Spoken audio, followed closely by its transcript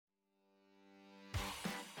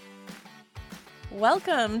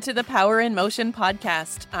Welcome to the Power in Motion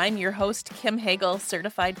podcast. I'm your host, Kim Hagel,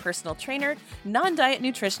 certified personal trainer, non-diet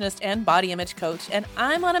nutritionist, and body image coach, and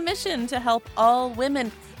I'm on a mission to help all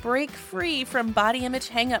women break free from body image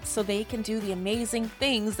hangups so they can do the amazing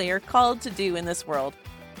things they are called to do in this world.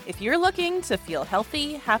 If you're looking to feel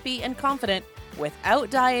healthy, happy, and confident without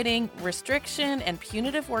dieting, restriction, and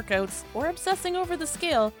punitive workouts, or obsessing over the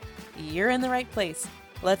scale, you're in the right place.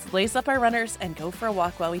 Let's lace up our runners and go for a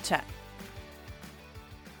walk while we chat.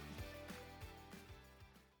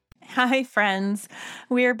 Hi, friends.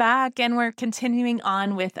 We're back and we're continuing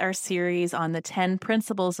on with our series on the 10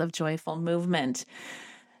 principles of joyful movement.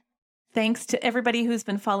 Thanks to everybody who's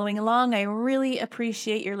been following along. I really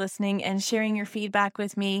appreciate your listening and sharing your feedback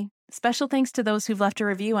with me. Special thanks to those who've left a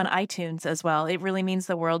review on iTunes as well. It really means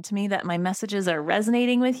the world to me that my messages are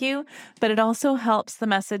resonating with you, but it also helps the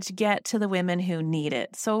message get to the women who need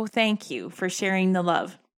it. So thank you for sharing the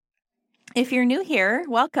love. If you're new here,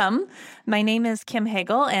 welcome. My name is Kim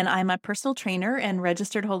Hagel, and I'm a personal trainer and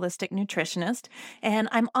registered holistic nutritionist. And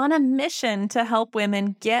I'm on a mission to help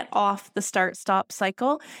women get off the start-stop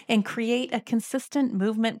cycle and create a consistent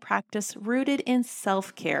movement practice rooted in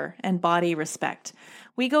self-care and body respect.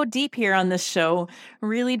 We go deep here on this show,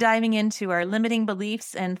 really diving into our limiting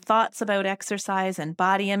beliefs and thoughts about exercise and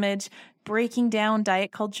body image, breaking down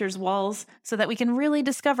diet culture's walls so that we can really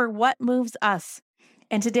discover what moves us.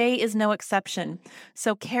 And today is no exception.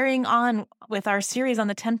 So carrying on with our series on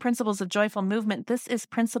the 10 principles of joyful movement, this is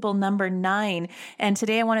principle number 9. And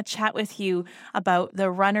today I want to chat with you about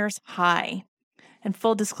the runner's high. And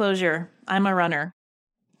full disclosure, I'm a runner.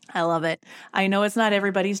 I love it. I know it's not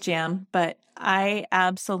everybody's jam, but I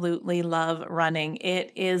absolutely love running.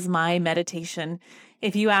 It is my meditation.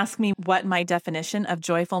 If you ask me what my definition of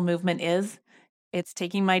joyful movement is, it's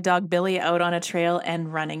taking my dog Billy out on a trail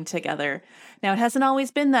and running together. Now, it hasn't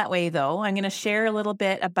always been that way, though. I'm going to share a little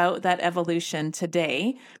bit about that evolution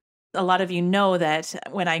today. A lot of you know that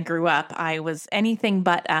when I grew up, I was anything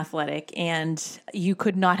but athletic, and you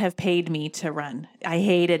could not have paid me to run. I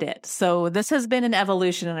hated it. So this has been an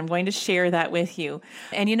evolution, and I'm going to share that with you.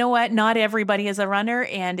 And you know what? Not everybody is a runner,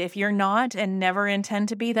 and if you're not and never intend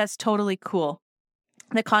to be, that's totally cool.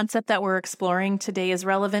 The concept that we're exploring today is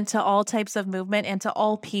relevant to all types of movement and to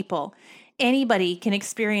all people. Anybody can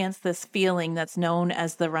experience this feeling that's known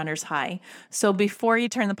as the runner's high. So before you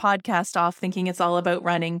turn the podcast off thinking it's all about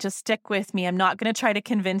running, just stick with me. I'm not going to try to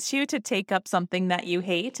convince you to take up something that you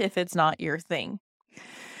hate if it's not your thing.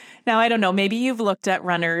 Now, I don't know, maybe you've looked at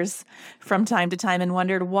runners from time to time and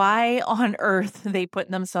wondered why on earth they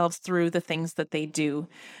put themselves through the things that they do.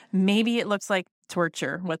 Maybe it looks like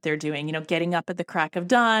torture, what they're doing, getting up at the crack of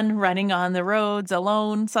dawn, running on the roads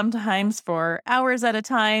alone, sometimes for hours at a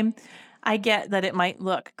time. I get that it might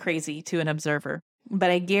look crazy to an observer,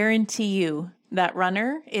 but I guarantee you that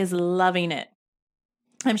runner is loving it.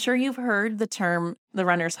 I'm sure you've heard the term the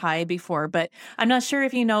runner's high before, but I'm not sure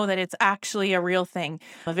if you know that it's actually a real thing.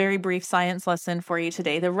 A very brief science lesson for you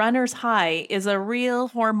today. The runner's high is a real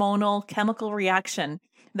hormonal chemical reaction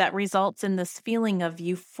that results in this feeling of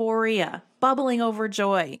euphoria, bubbling over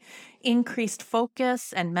joy, increased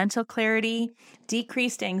focus and mental clarity,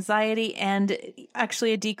 decreased anxiety, and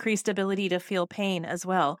actually a decreased ability to feel pain as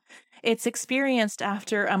well. It's experienced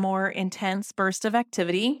after a more intense burst of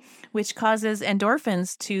activity, which causes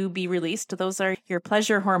endorphins to be released. Those are your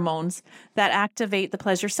pleasure hormones that activate the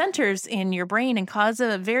pleasure centers in your brain and cause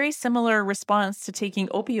a very similar response to taking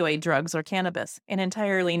opioid drugs or cannabis, an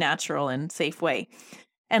entirely natural and safe way.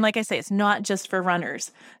 And like I say, it's not just for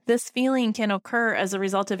runners. This feeling can occur as a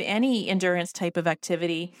result of any endurance type of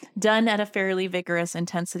activity done at a fairly vigorous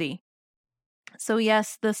intensity. So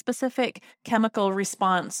yes, the specific chemical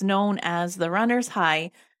response known as the runner's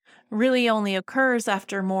high really only occurs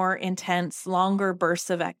after more intense, longer bursts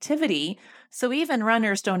of activity. So even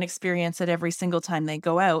runners don't experience it every single time they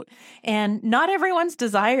go out. And not everyone's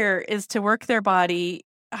desire is to work their body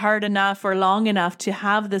hard enough or long enough to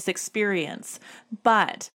have this experience.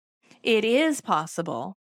 But it is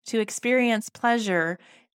possible to experience pleasure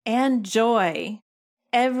and joy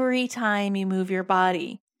every time you move your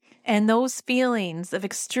body. And those feelings of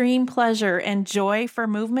extreme pleasure and joy for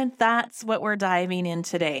movement, that's what we're diving in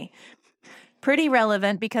today. Pretty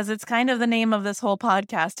relevant because it's kind of the name of this whole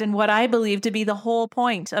podcast and what I believe to be the whole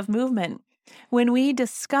point of movement. When we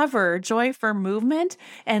discover joy for movement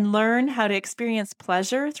and learn how to experience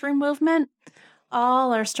pleasure through movement,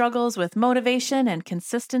 all our struggles with motivation and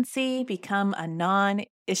consistency become a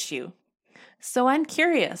non-issue. So I'm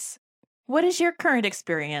curious. What is your current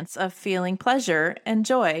experience of feeling pleasure and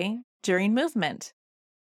joy during movement?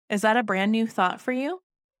 Is that a brand new thought for you?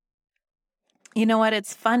 You know what?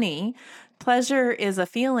 It's funny. Pleasure is a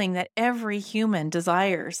feeling that every human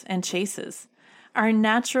desires and chases. Our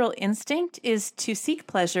natural instinct is to seek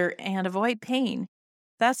pleasure and avoid pain.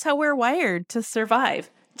 That's how we're wired to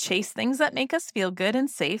survive. Chase things that make us feel good and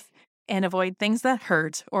safe and avoid things that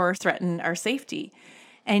hurt or threaten our safety.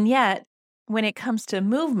 And yet, when it comes to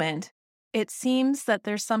movement, it seems that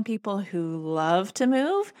there's some people who love to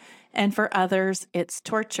move, and for others, it's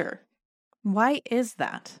torture. Why is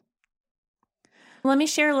that? Let me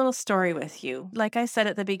share a little story with you. Like I said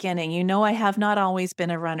at the beginning, you know, I have not always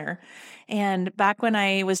been a runner. And back when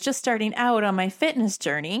I was just starting out on my fitness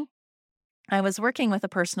journey, I was working with a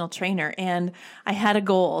personal trainer and I had a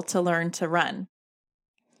goal to learn to run.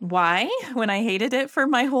 Why? When I hated it for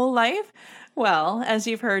my whole life? Well, as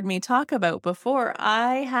you've heard me talk about before,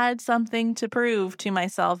 I had something to prove to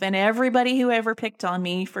myself and everybody who ever picked on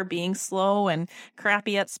me for being slow and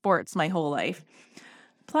crappy at sports my whole life.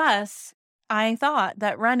 Plus, I thought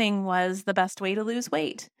that running was the best way to lose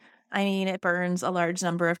weight. I mean, it burns a large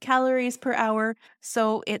number of calories per hour,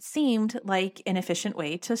 so it seemed like an efficient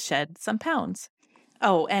way to shed some pounds.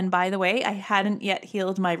 Oh, and by the way, I hadn't yet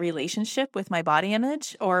healed my relationship with my body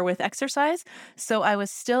image or with exercise, so I was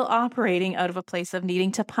still operating out of a place of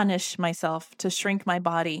needing to punish myself to shrink my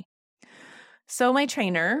body. So, my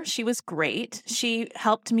trainer, she was great. She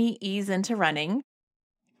helped me ease into running.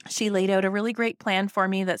 She laid out a really great plan for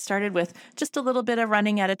me that started with just a little bit of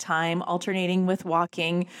running at a time, alternating with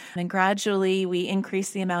walking. And gradually, we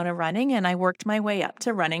increased the amount of running, and I worked my way up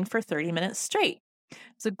to running for 30 minutes straight.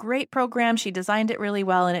 It's a great program. She designed it really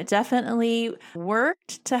well, and it definitely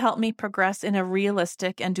worked to help me progress in a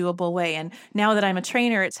realistic and doable way. And now that I'm a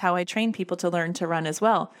trainer, it's how I train people to learn to run as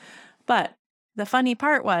well. But the funny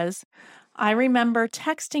part was, I remember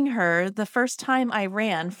texting her the first time I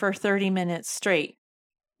ran for 30 minutes straight.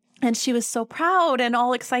 And she was so proud and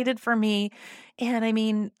all excited for me. And I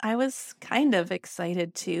mean, I was kind of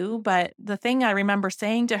excited too. But the thing I remember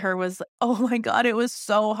saying to her was, "Oh my God, it was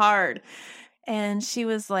so hard." And she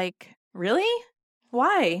was like, "Really?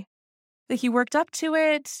 Why? Like you worked up to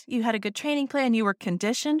it, you had a good training plan, you were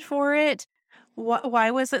conditioned for it.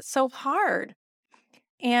 Why was it so hard?"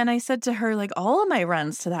 And I said to her, like, all of my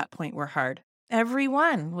runs to that point were hard. Every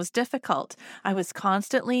one was difficult. I was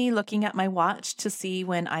constantly looking at my watch to see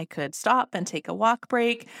when I could stop and take a walk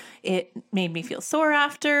break. It made me feel sore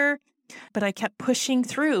after, but I kept pushing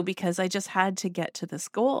through because I just had to get to this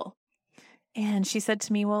goal. And she said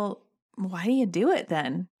to me, "Well, why do you do it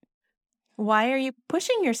then? Why are you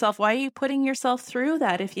pushing yourself? Why are you putting yourself through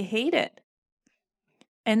that if you hate it?"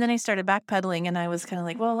 And then I started backpedaling and I was kind of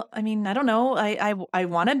like, "Well, I mean, I don't know. I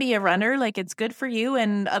want to be a runner. Like it's good for you.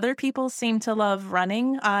 And other people seem to love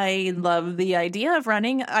running. I love the idea of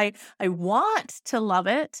running. I want to love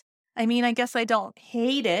it. I mean, I guess I don't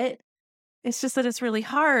hate it. It's just that it's really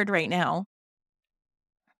hard right now."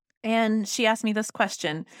 And she asked me this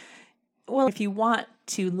question. Well, if you want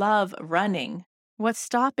to love running, what's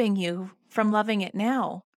stopping you from loving it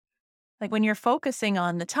now? Like when you're focusing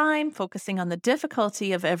on the time, focusing on the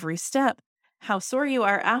difficulty of every step, how sore you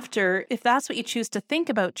are after, if that's what you choose to think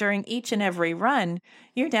about during each and every run,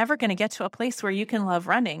 you're never going to get to a place where you can love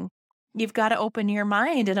running. You've got to open your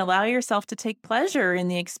mind and allow yourself to take pleasure in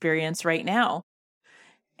the experience right now.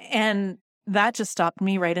 And that just stopped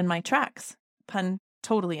me right in my tracks. Pun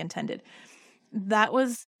totally intended. That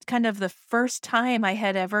was kind of the first time I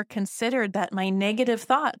had ever considered that my negative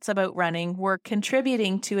thoughts about running were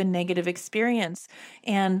contributing to a negative experience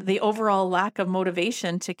and the overall lack of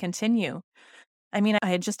motivation to continue. I mean, I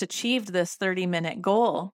had just achieved this 30-minute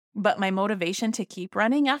goal, but my motivation to keep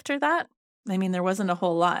running after that, I mean, there wasn't a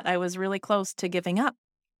whole lot. I was really close to giving up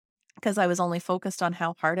because I was only focused on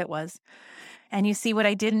how hard it was. And you see, what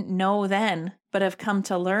I didn't know then, but have come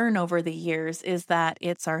to learn over the years, is that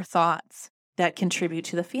it's our thoughts that contribute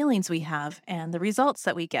to the feelings we have and the results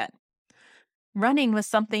that we get. Running was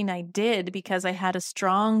something I did because I had a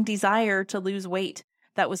strong desire to lose weight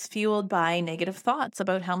that was fueled by negative thoughts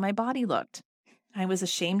about how my body looked. I was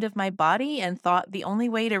ashamed of my body and thought the only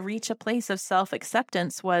way to reach a place of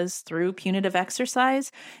self-acceptance was through punitive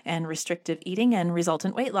exercise and restrictive eating and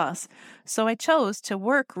resultant weight loss. So I chose to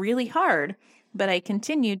work really hard, but I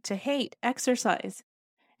continued to hate exercise.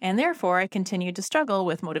 And therefore, I continued to struggle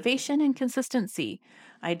with motivation and consistency.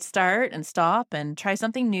 I'd start and stop and try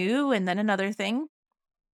something new and then another thing.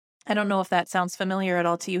 I don't know if that sounds familiar at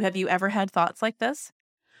all to you. Have you ever had thoughts like this?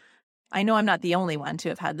 I know I'm not the only one to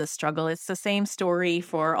have had this struggle. It's the same story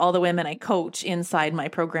for all the women I coach inside my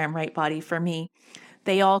program, Right Body for Me.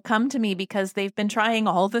 They all come to me because they've been trying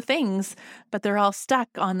all the things, but they're all stuck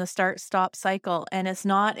on the start-stop cycle. And it's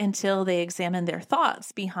not until they examine their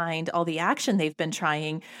thoughts behind all the action they've been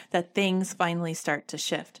trying that things finally start to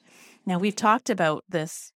shift. Now, we've talked about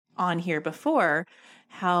this on here before,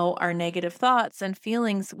 how our negative thoughts and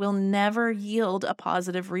feelings will never yield a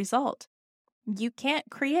positive result. You can't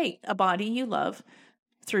create a body you love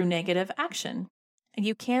through negative action.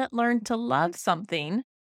 You can't learn to love something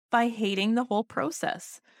by hating the whole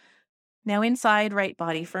process. Now, inside Right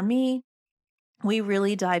Body for Me, we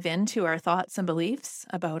really dive into our thoughts and beliefs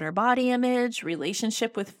about our body image,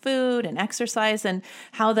 relationship with food and exercise, and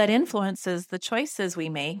how that influences the choices we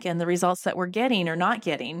make and the results that we're getting or not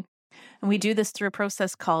getting. And we do this through a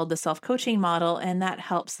process called the self-coaching model, and that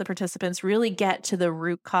helps the participants really get to the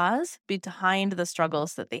root cause behind the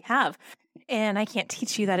struggles that they have. And I can't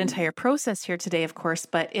teach you that entire process here today, of course,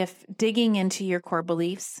 but if digging into your core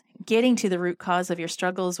beliefs, getting to the root cause of your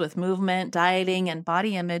struggles with movement, dieting, and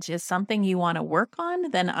body image is something you want to work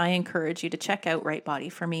on, then I encourage you to check out Right Body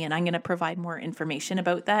for Me, and I'm going to provide more information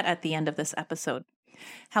about that at the end of this episode.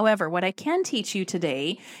 However, what I can teach you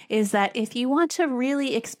today is that if you want to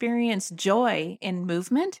really experience joy in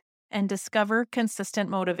movement and discover consistent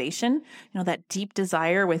motivation, that deep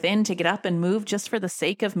desire within to get up and move just for the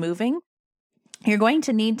sake of moving, you're going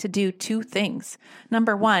to need to do two things.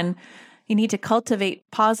 Number one, you need to cultivate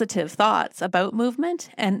positive thoughts about movement.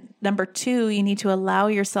 And number two, you need to allow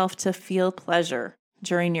yourself to feel pleasure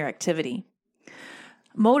during your activity.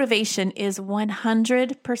 Motivation is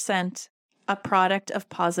 100% a product of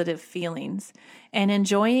positive feelings. And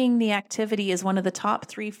enjoying the activity is one of the top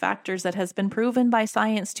 3 factors that has been proven by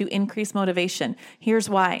science to increase motivation. Here's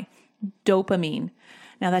why. Dopamine.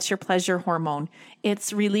 Now, that's your pleasure hormone.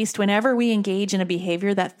 It's released whenever we engage in a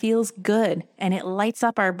behavior that feels good, and it lights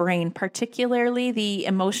up our brain, particularly the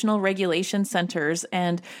emotional regulation centers.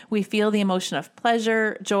 And we feel the emotion of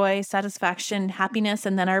pleasure, joy, satisfaction, happiness,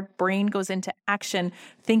 and then our brain goes into action,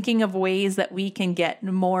 thinking of ways that we can get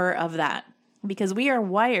more of that, because we are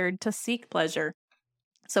wired to seek pleasure.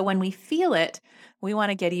 So when we feel it, we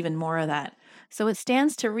want to get even more of that. So it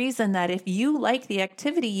stands to reason that if you like the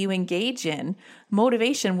activity you engage in,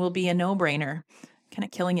 motivation will be a no-brainer. Kind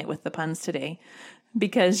of killing it with the puns today,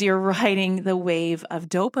 because you're riding the wave of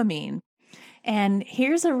dopamine. And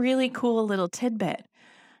here's a really cool little tidbit.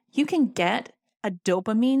 You can get a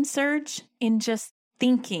dopamine surge in just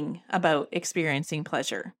thinking about experiencing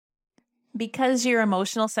pleasure. Because your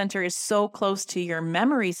emotional center is so close to your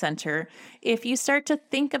memory center, if you start to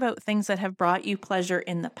think about things that have brought you pleasure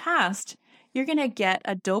in the past, you're going to get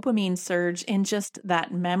a dopamine surge in just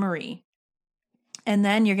that memory. And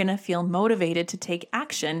then you're going to feel motivated to take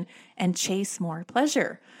action and chase more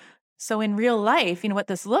pleasure. So in real life, what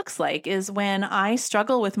this looks like is when I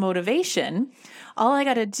struggle with motivation, all I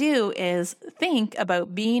got to do is think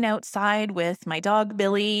about being outside with my dog,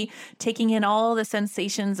 Billy, taking in all the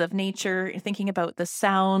sensations of nature, thinking about the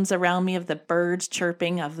sounds around me of the birds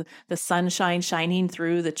chirping, of the sunshine shining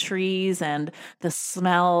through the trees, and the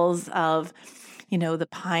smells of the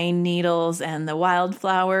pine needles and the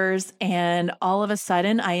wildflowers. And all of a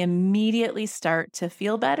sudden, I immediately start to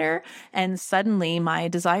feel better. And suddenly my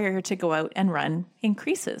desire to go out and run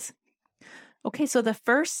increases. Okay, so the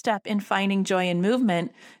first step in finding joy in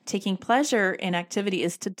movement, taking pleasure in activity,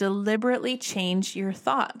 is to deliberately change your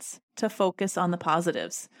thoughts to focus on the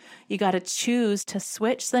positives. You got to choose to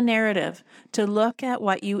switch the narrative to look at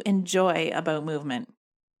what you enjoy about movement.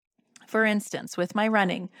 For instance, with my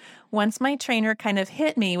running, once my trainer kind of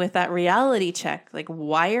hit me with that reality check, like,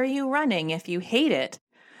 why are you running if you hate it?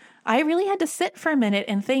 I really had to sit for a minute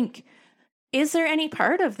and think, is there any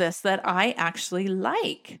part of this that I actually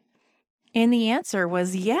like? And the answer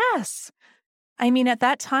was yes. At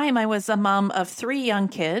that time, I was a mom of 3 young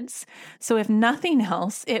kids. So if nothing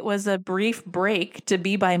else, it was a brief break to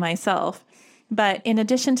be by myself. But in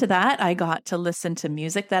addition to that, I got to listen to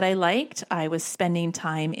music that I liked. I was spending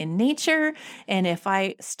time in nature. And if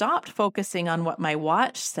I stopped focusing on what my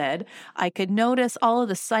watch said, I could notice all of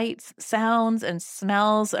the sights, sounds, and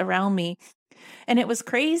smells around me. And it was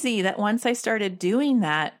crazy that once I started doing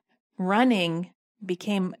that, running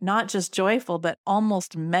became not just joyful, but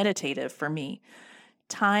almost meditative for me.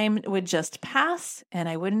 Time would just pass and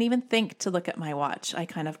I wouldn't even think to look at my watch. I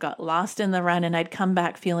kind of got lost in the run and I'd come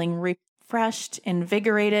back feeling refreshed,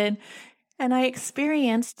 invigorated, and I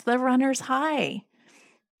experienced the runner's high.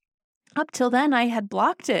 Up till then, I had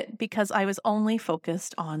blocked it because I was only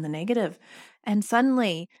focused on the negative. And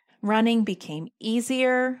suddenly, running became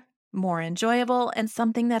easier, more enjoyable, and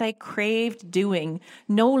something that I craved doing.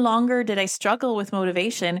 No longer did I struggle with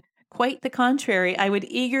motivation Quite the contrary, I would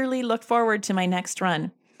eagerly look forward to my next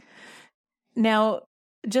run. Now,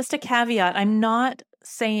 just a caveat, I'm not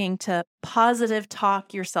saying to positive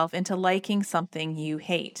talk yourself into liking something you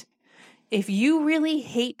hate. If you really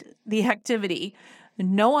hate the activity,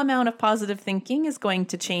 no amount of positive thinking is going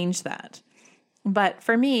to change that. But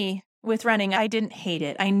for me, with running, I didn't hate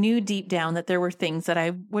it. I knew deep down that there were things that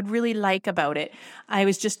I would really like about it. I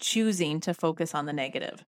was just choosing to focus on the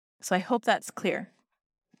negative. So I hope that's clear.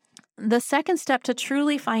 The second step to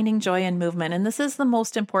truly finding joy in movement, and this is the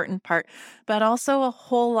most important part, but also a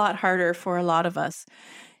whole lot harder for a lot of us,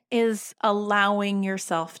 is allowing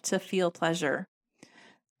yourself to feel pleasure.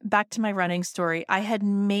 Back to my running story, I had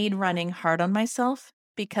made running hard on myself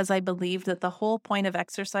because I believed that the whole point of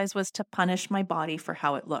exercise was to punish my body for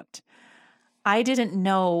how it looked. I didn't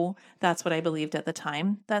know that's what I believed at the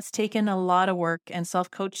time. That's taken a lot of work and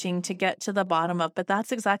self-coaching to get to the bottom of, but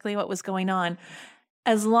that's exactly what was going on.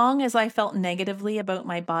 As long as I felt negatively about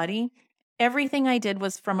my body, everything I did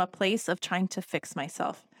was from a place of trying to fix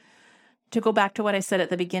myself. To go back to what I said at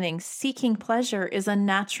the beginning, seeking pleasure is a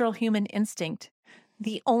natural human instinct.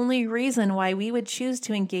 The only reason why we would choose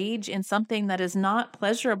to engage in something that is not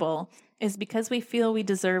pleasurable is because we feel we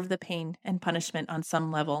deserve the pain and punishment on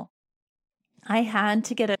some level. I had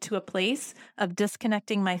to get to a place of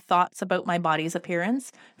disconnecting my thoughts about my body's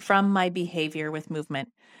appearance from my behavior with movement.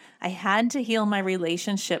 I had to heal my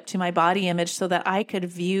relationship to my body image so that I could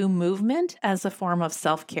view movement as a form of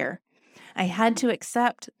self-care. I had to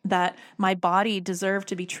accept that my body deserved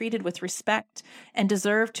to be treated with respect and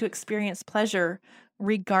deserved to experience pleasure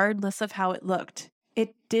regardless of how it looked.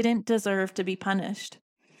 It didn't deserve to be punished.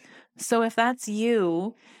 So if that's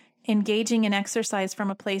you, engaging in exercise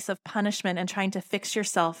from a place of punishment and trying to fix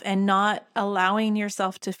yourself and not allowing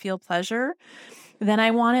yourself to feel pleasure, then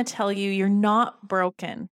I want to tell you, you're not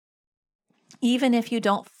broken. Even if you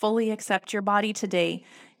don't fully accept your body today,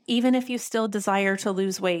 even if you still desire to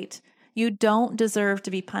lose weight, you don't deserve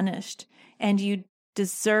to be punished, and you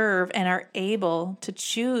deserve and are able to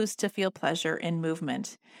choose to feel pleasure in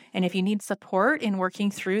movement. And if you need support in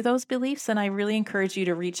working through those beliefs, then I really encourage you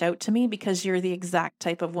to reach out to me because you're the exact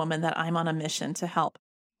type of woman that I'm on a mission to help.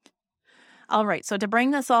 All right, so to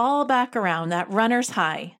bring this all back around, that runner's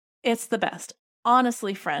high, it's the best.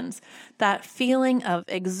 Honestly, friends, that feeling of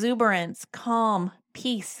exuberance, calm,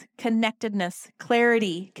 peace, connectedness,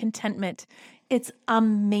 clarity, contentment, it's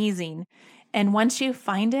amazing. And once you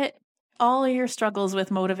find it, all your struggles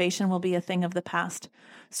with motivation will be a thing of the past.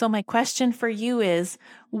 So my question for you is,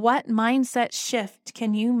 what mindset shift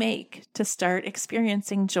can you make to start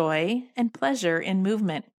experiencing joy and pleasure in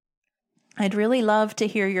movement? I'd really love to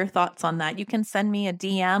hear your thoughts on that. You can send me a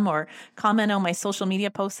DM or comment on my social media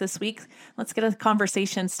posts this week. Let's get a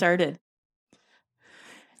conversation started.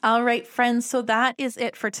 All right, friends, so that is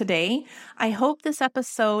it for today. I hope this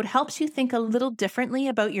episode helps you think a little differently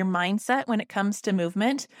about your mindset when it comes to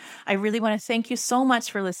movement. I really want to thank you so much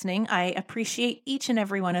for listening. I appreciate each and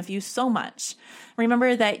every one of you so much.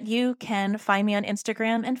 Remember that you can find me on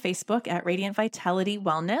Instagram and Facebook at Radiant Vitality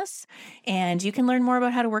Wellness, and you can learn more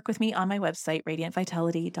about how to work with me on my website,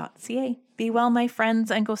 radiantvitality.ca. Be well, my friends,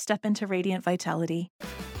 and go step into radiant vitality.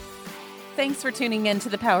 Thanks for tuning in to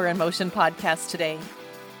the Power in Motion podcast today.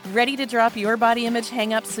 Ready to drop your body image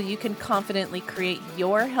hang-ups so you can confidently create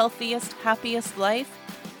your healthiest, happiest life?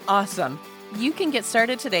 Awesome. You can get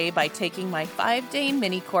started today by taking my 5-day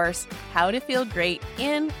mini course, How to Feel Great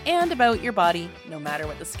in and About Your Body, no matter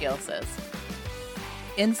what the scale says.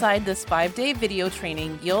 Inside this 5-day video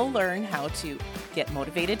training, you'll learn how to get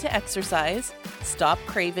motivated to exercise, stop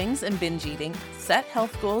cravings and binge eating, set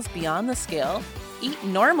health goals beyond the scale, eat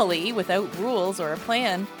normally without rules or a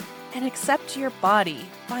plan, and accept your body.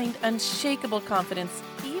 Find unshakable confidence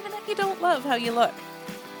even if you don't love how you look.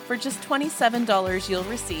 For just $27, you'll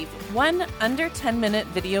receive one under 10-minute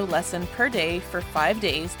video lesson per day for 5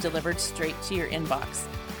 days delivered straight to your inbox,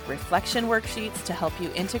 reflection worksheets to help you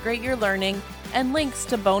integrate your learning, and links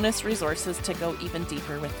to bonus resources to go even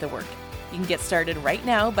deeper with the work. You can get started right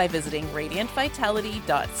now by visiting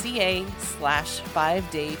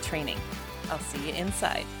radiantvitality.ca/5-day training. I'll see you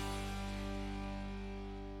inside.